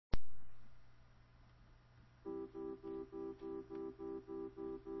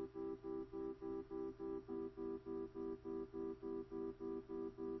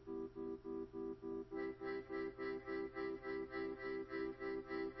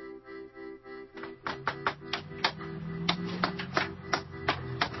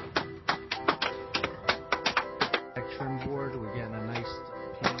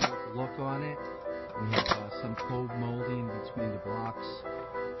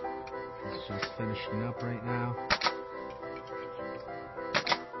just finishing up right now.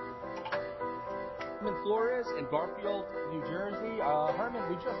 Herman Flores in Garfield, New Jersey. Herman,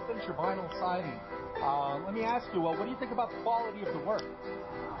 we just finished your vinyl siding. Let me ask you, what do you think about the quality of the work?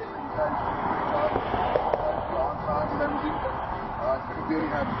 Very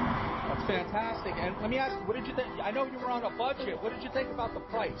happy. That's fantastic. And let me ask you, what did you think? I know you were on a budget. What did you think about the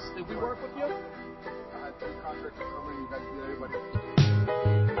price? Did we work with you? I think contract is coming. You guys did everybody.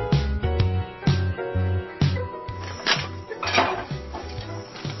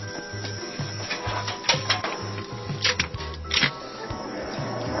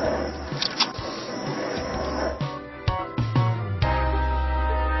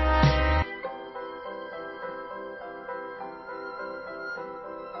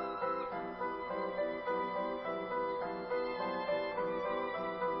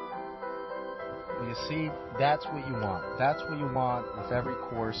 You see, that's what you want. That's what you want with every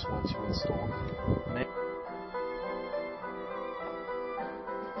course once you install.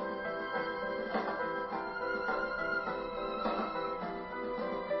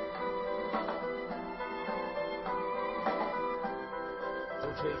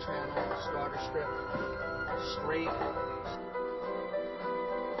 OJ channel, starter strip, straight.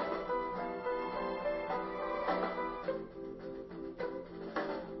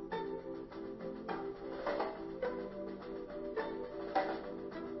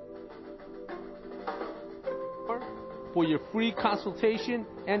 For your free consultation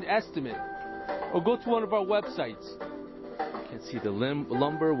and estimate, or go to one of our websites. You can see the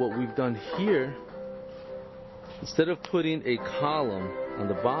lumber. What we've done here, instead of putting a column on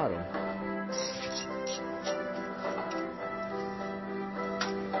the bottom,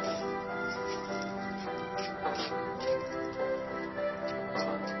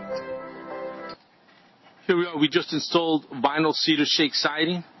 here we are. We just installed vinyl cedar shake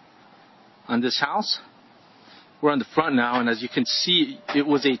siding on this house. We're on the front now, and as you can see, it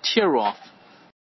was a tear-off